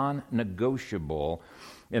a non-negotiable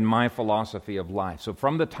in my philosophy of life. So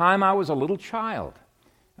from the time I was a little child,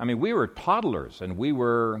 I mean, we were toddlers, and we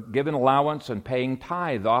were given allowance and paying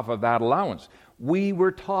tithe off of that allowance. We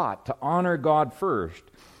were taught to honor God first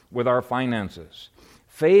with our finances.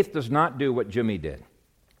 Faith does not do what Jimmy did.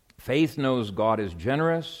 Faith knows God is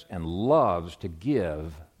generous and loves to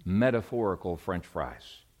give metaphorical French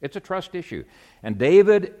fries. It's a trust issue. And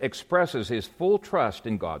David expresses his full trust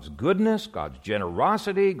in God's goodness, God's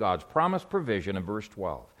generosity, God's promised provision in verse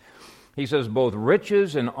 12. He says, "Both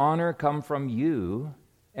riches and honor come from you,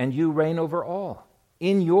 and you reign over all.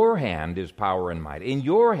 In your hand is power and might. In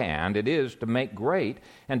your hand it is to make great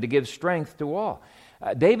and to give strength to all."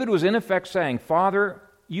 David was in effect saying, "Father,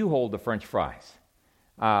 you hold the French fries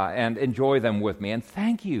and enjoy them with me. And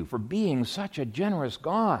thank you for being such a generous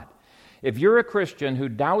God." If you're a Christian who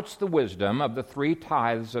doubts the wisdom of the 3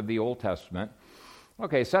 tithes of the Old Testament,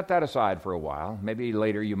 okay, set that aside for a while. Maybe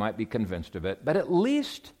later you might be convinced of it. But at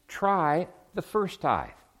least try the first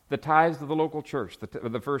tithe. The tithes of the local church,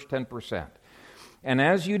 the first 10%. And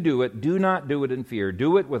as you do it, do not do it in fear.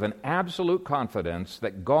 Do it with an absolute confidence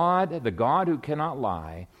that God, the God who cannot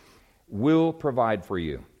lie, will provide for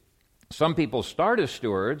you. Some people start as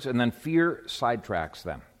stewards and then fear sidetracks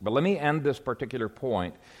them. But let me end this particular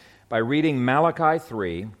point by reading Malachi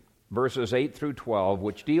 3, verses 8 through 12,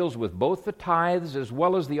 which deals with both the tithes as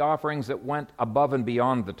well as the offerings that went above and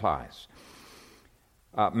beyond the tithes.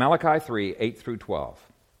 Malachi 3, 8 through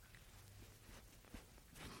 12.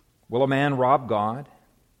 "Will a man rob God?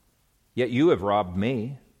 Yet you have robbed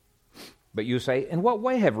me. But you say, in what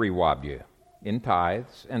way have we robbed you? In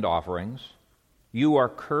tithes and offerings. You are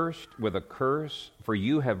cursed with a curse, for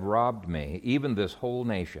you have robbed me, even this whole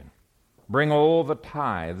nation. Bring all the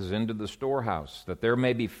tithes into the storehouse, that there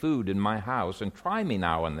may be food in my house, and try me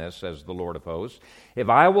now in this, says the Lord of hosts, if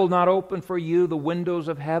I will not open for you the windows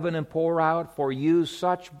of heaven and pour out for you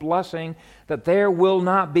such blessing that there will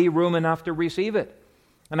not be room enough to receive it.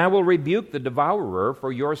 And I will rebuke the devourer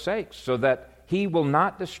for your sakes, so that he will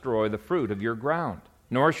not destroy the fruit of your ground.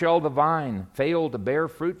 Nor shall the vine fail to bear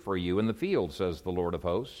fruit for you in the field, says the Lord of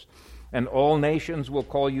hosts. And all nations will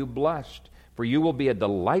call you blessed, for you will be a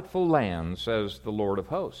delightful land, says the Lord of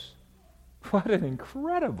hosts." What an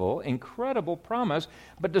incredible, incredible promise.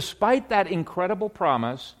 But despite that incredible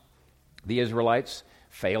promise, the Israelites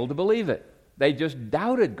failed to believe it. They just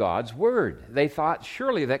doubted God's word. They thought,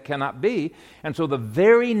 surely that cannot be. And so the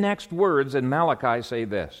very next words in Malachi say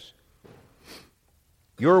this: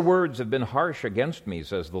 "Your words have been harsh against me,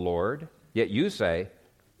 says the Lord. Yet you say,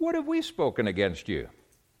 what have we spoken against you?"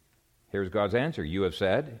 Here's God's answer. "You have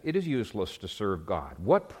said, it is useless to serve God.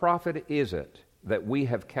 What profit is it that we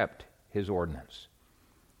have kept his ordinance?"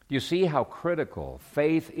 Do you see how critical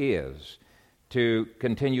faith is to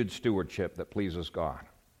continued stewardship that pleases God?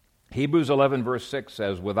 Hebrews 11 verse 6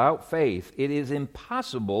 says, "Without faith it is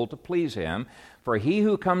impossible to please him, for he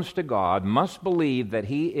who comes to God must believe that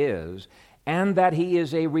he is, and that He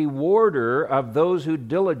is a rewarder of those who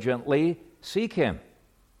diligently seek Him.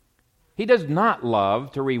 He does not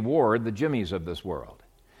love to reward the Jimmies of this world,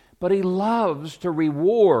 but He loves to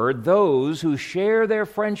reward those who share their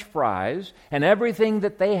French fries and everything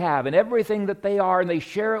that they have and everything that they are, and they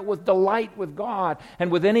share it with delight with God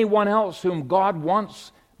and with anyone else whom God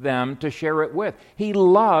wants them to share it with. He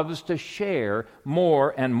loves to share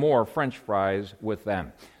more and more French fries with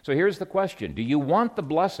them. So here's the question. Do you want the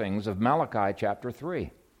blessings of Malachi chapter 3?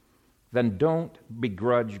 Then don't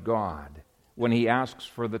begrudge God when He asks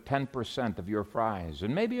for the 10% of your fries.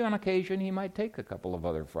 And maybe on occasion He might take a couple of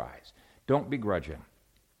other fries. Don't begrudge Him.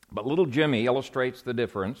 But little Jimmy illustrates the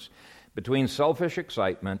difference between selfish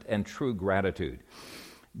excitement and true gratitude.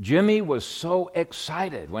 Jimmy was so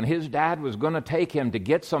excited when his dad was going to take him to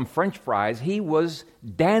get some French fries, he was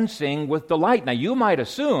dancing with delight. Now, you might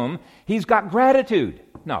assume he's got gratitude.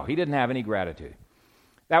 No, he didn't have any gratitude.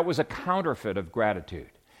 That was a counterfeit of gratitude.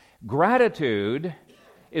 Gratitude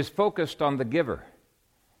is focused on the giver.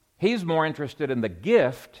 He's more interested in the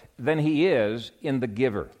gift than he is in the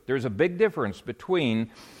giver. There's a big difference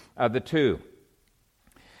between the two.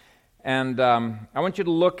 And I want you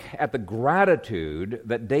to look at the gratitude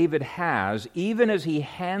that David has even as he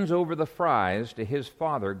hands over the fries to his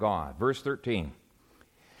father God. Verse 13.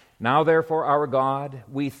 Now therefore, our God,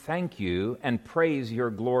 we thank you and praise your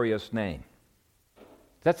glorious name. Does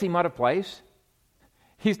that seem out of place?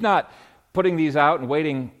 He's not putting these out and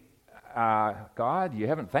waiting, God, you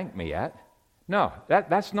haven't thanked me yet. No,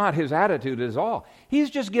 that's not his attitude at all. He's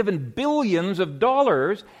just given billions of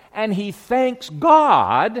dollars, and he thanks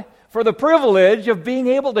God for the privilege of being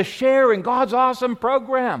able to share in God's awesome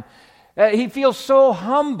program. He feels so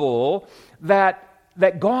humble that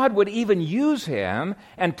God would even use him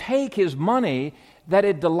and take his money, that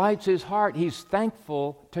it delights his heart. He's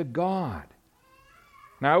thankful to God.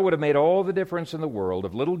 Now, it would have made all the difference in the world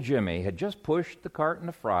if little Jimmy had just pushed the carton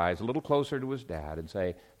of fries a little closer to his dad and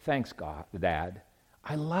say, thanks, God, Dad.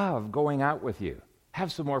 I love going out with you.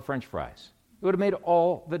 Have some more French fries. It would have made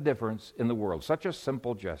all the difference in the world. Such a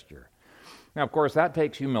simple gesture. Now, of course, that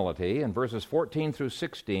takes humility, and verses 14 through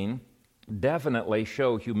 16 definitely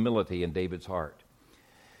show humility in David's heart.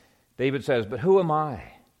 David says, but who am I,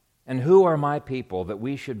 and who are my people that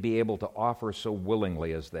we should be able to offer so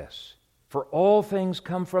willingly as this? For all things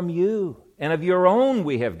come from you, and of your own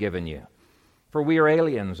we have given you. For we are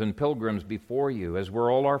aliens and pilgrims before you, as were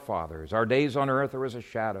all our fathers. Our days on earth are as a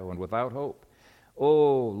shadow and without hope.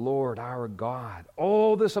 O Lord our God,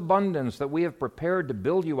 all this abundance that we have prepared to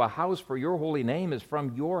build you a house for your holy name is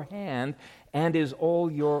from your hand and is all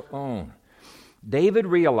your own. David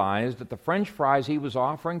realized that the French fries he was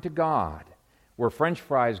offering to God were French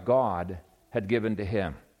fries God had given to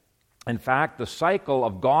him. In fact, the cycle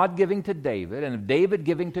of God giving to David, and of David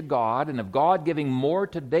giving to God, and of God giving more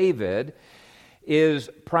to David is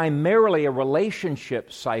primarily a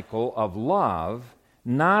relationship cycle of love,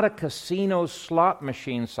 not a casino slot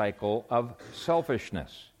machine cycle of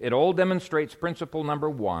selfishness. It all demonstrates principle number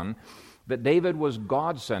one, that David was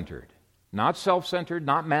God-centered, not self-centered,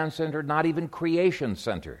 not man-centered, not even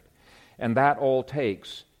creation-centered. And that all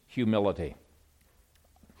takes humility.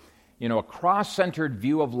 You know, a cross-centered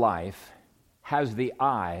view of life has the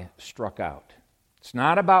I struck out. It's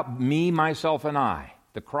not about me, myself, and I.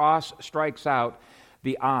 The cross strikes out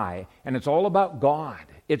the I, and it's all about God.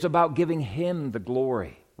 It's about giving Him the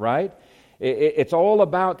glory, right? It's all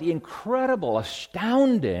about the incredible,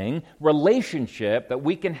 astounding relationship that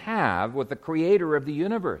we can have with the Creator of the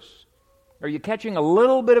universe. Are you catching a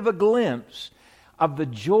little bit of a glimpse of the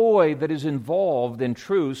joy that is involved in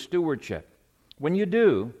true stewardship? When you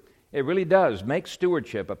do, it really does make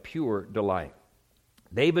stewardship a pure delight.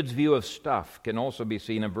 David's view of stuff can also be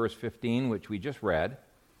seen in verse 15, which we just read.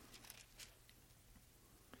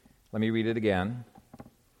 Let me read it again.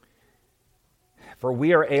 For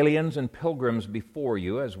we are aliens and pilgrims before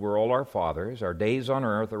you, as were all our fathers. Our days on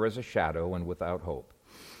earth are as a shadow and without hope.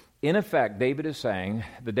 In effect, David is saying,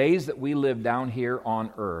 the days that we live down here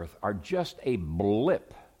on earth are just a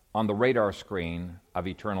blip on the radar screen of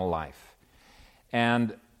eternal life.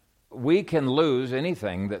 And we can lose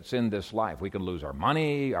anything that's in this life. We can lose our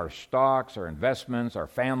money, our stocks, our investments, our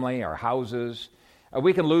family, our houses.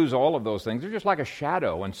 We can lose all of those things. They're just like a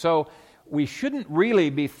shadow. And so we shouldn't really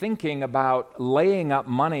be thinking about laying up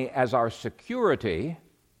money as our security.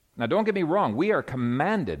 Now, don't get me wrong. We are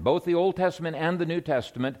commanded, both the Old Testament and the New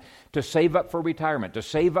Testament, to save up for retirement, to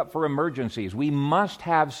save up for emergencies. We must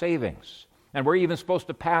have savings. And we're even supposed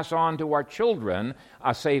to pass on to our children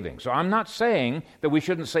a savings. So I'm not saying that we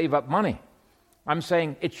shouldn't save up money. I'm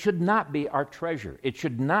saying it should not be our treasure. It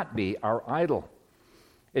should not be our idol.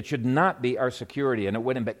 It should not be our security. And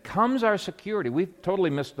when it becomes our security, we've totally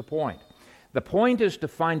missed the point. The point is to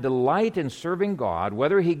find delight in serving God,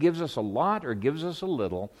 whether He gives us a lot or gives us a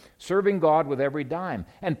little, serving God with every dime.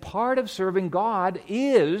 And part of serving God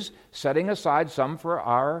is setting aside some for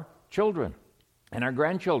our children and our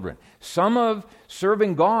grandchildren. Some of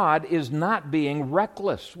serving God is not being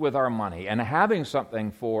reckless with our money and having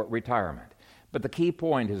something for retirement. But the key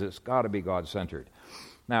point is it's got to be God-centered.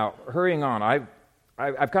 Now, hurrying on,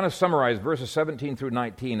 I've kind of summarized verses 17 through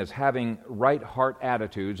 19 as having right heart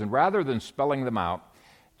attitudes, and rather than spelling them out,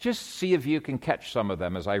 just see if you can catch some of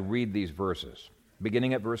them as I read these verses,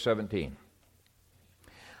 beginning at verse 17.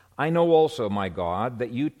 I know also, my God,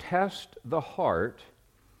 that you test the heart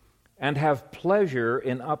and have pleasure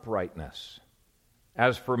in uprightness.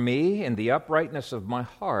 As for me, in the uprightness of my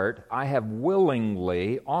heart, I have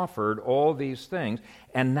willingly offered all these things,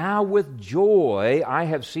 and now with joy I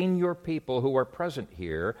have seen your people who are present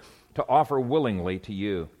here to offer willingly to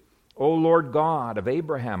you. O Lord God of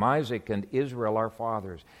Abraham, Isaac, and Israel, our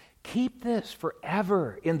fathers, keep this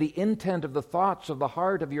forever in the intent of the thoughts of the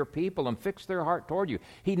heart of your people and fix their heart toward you.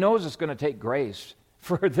 He knows it's going to take grace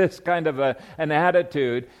for this kind of an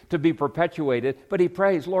attitude to be perpetuated, but he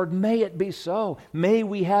prays, Lord, may it be so. May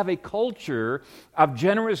we have a culture of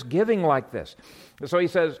generous giving like this. So he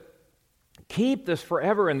says, keep this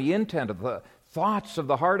forever in the intent of the thoughts of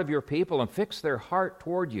the heart of your people and fix their heart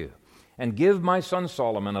toward you. And give my son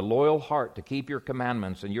Solomon a loyal heart to keep your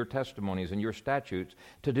commandments and your testimonies and your statutes,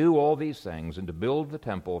 to do all these things and to build the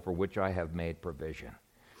temple for which I have made provision.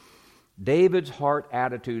 David's heart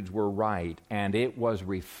attitudes were right, and it was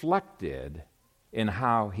reflected in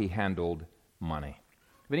how he handled money.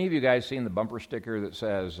 Have any of you guys seen the bumper sticker that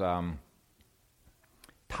says,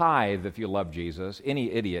 tithe if you love Jesus,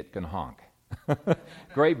 any idiot can honk?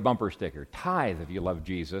 Great bumper sticker. Tithe if you love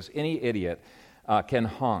Jesus, any idiot can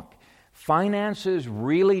honk. Finances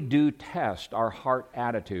really do test our heart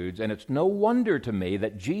attitudes, and it's no wonder to me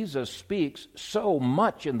that Jesus speaks so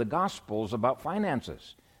much in the Gospels about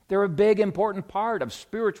finances. They're a big, important part of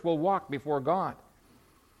spiritual walk before God.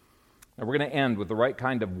 Now, we're going to end with the right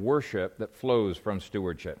kind of worship that flows from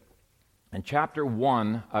stewardship. In chapter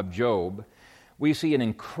 1 of Job, we see an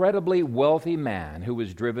incredibly wealthy man who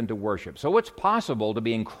was driven to worship. So it's possible to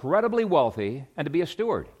be incredibly wealthy and to be a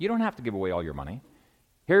steward. You don't have to give away all your money.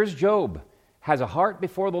 Here's Job, has a heart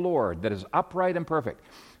before the Lord that is upright and perfect.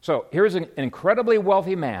 So here's an incredibly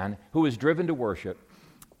wealthy man who is driven to worship.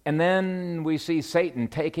 And then we see Satan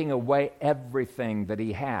taking away everything that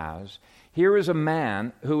he has. Here is a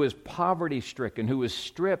man who is poverty-stricken, who is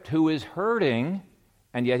stripped, who is hurting,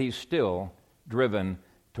 and yet he's still driven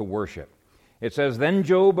to worship. It says, Then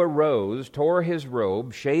Job arose, tore his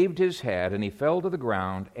robe, shaved his head, and he fell to the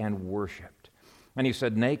ground and worshipped. And he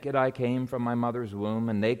said, Naked I came from my mother's womb,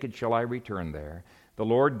 and naked shall I return there. The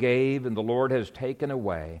Lord gave, and the Lord has taken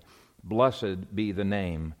away. Blessed be the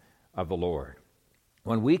name of the Lord.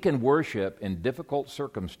 When we can worship in difficult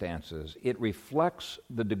circumstances, it reflects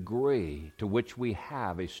the degree to which we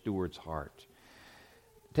have a steward's heart.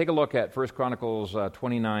 Take a look at 1 Chronicles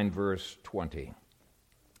 29, verse 20.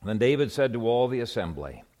 Then David said to all the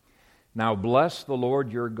assembly, Now bless the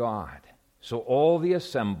Lord your God. So all the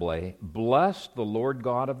assembly blessed the Lord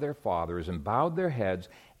God of their fathers and bowed their heads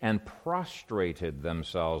and prostrated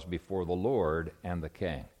themselves before the Lord and the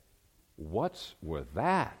king. What's with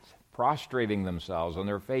that? Prostrating themselves on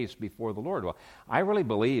their face before the Lord. Well, I really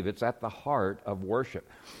believe it's at the heart of worship.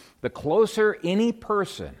 The closer any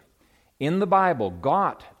person in the Bible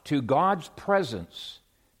got to God's presence,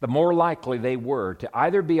 the more likely they were to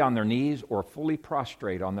either be on their knees or fully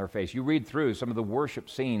prostrate on their face. You read through some of the worship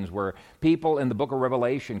scenes where people in the book of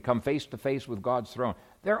Revelation come face to face with God's throne.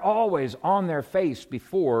 They're always on their face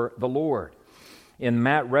before the Lord. In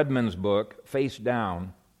Matt Redman's book, Face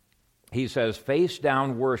Down, he says, face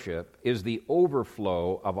down worship is the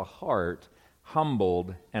overflow of a heart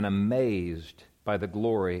humbled and amazed by the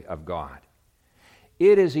glory of God.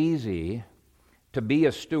 It is easy to be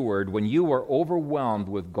a steward when you are overwhelmed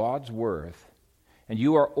with God's worth and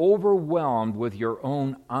you are overwhelmed with your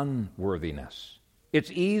own unworthiness.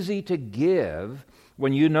 It's easy to give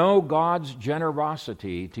when you know God's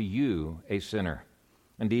generosity to you, a sinner.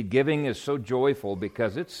 Indeed, giving is so joyful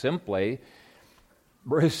because it's simply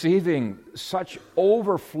receiving such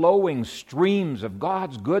overflowing streams of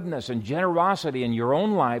God's goodness and generosity in your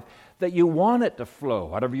own life that you want it to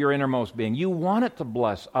flow out of your innermost being. You want it to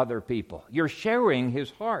bless other people. You're sharing His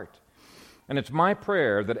heart. And it's my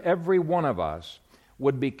prayer that every one of us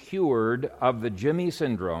would be cured of the Jimmy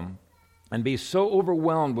syndrome and be so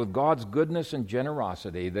overwhelmed with God's goodness and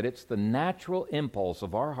generosity that it's the natural impulse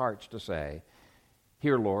of our hearts to say,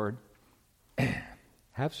 Here, Lord,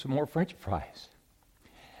 have some more French fries.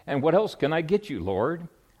 And what else can I get you, Lord?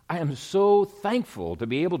 I am so thankful to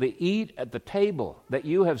be able to eat at the table that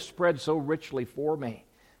you have spread so richly for me.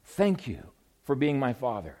 Thank you for being my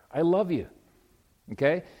Father. I love you.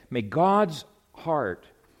 Okay? May God's heart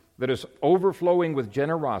that is overflowing with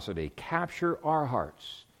generosity capture our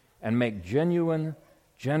hearts and make genuine,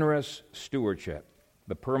 generous stewardship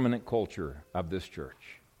the permanent culture of this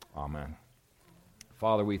church. Amen.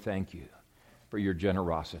 Father, we thank you for your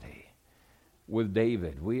generosity. With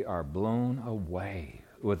David, we are blown away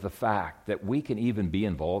with the fact that we can even be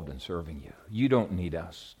involved in serving you. You don't need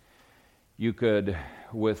us. You could,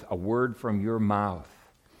 with a word from your mouth,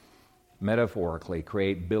 metaphorically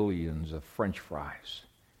create billions of French fries.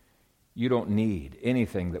 You don't need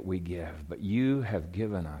anything that we give, but you have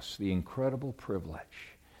given us the incredible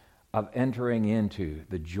privilege of entering into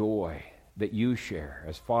the joy that you share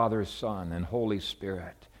as Father, Son, and Holy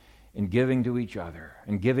Spirit in giving to each other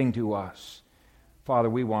and giving to us. Father,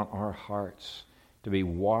 we want our hearts to be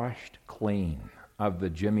washed clean of the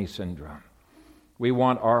Jimmy syndrome. We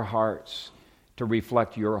want our hearts to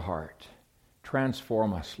reflect your heart.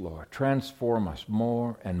 Transform us, Lord. Transform us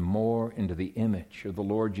more and more into the image of the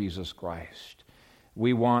Lord Jesus Christ.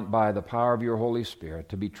 We want, by the power of your Holy Spirit,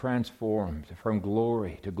 to be transformed from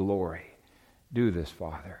glory to glory. Do this,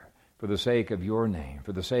 Father, for the sake of your name,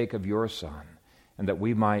 for the sake of your Son, and that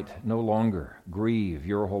we might no longer grieve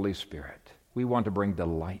your Holy Spirit. We want to bring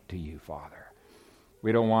delight to you, Father.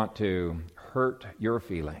 We don't want to hurt your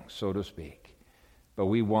feelings, so to speak, but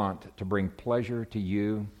we want to bring pleasure to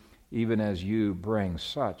you, even as you bring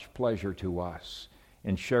such pleasure to us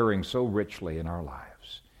in sharing so richly in our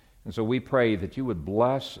lives. And so we pray that you would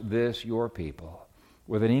bless this, your people,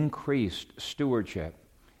 with an increased stewardship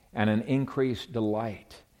and an increased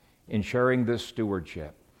delight in sharing this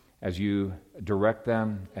stewardship as you direct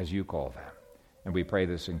them, as you call them. And we pray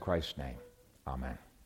this in Christ's name. Amen.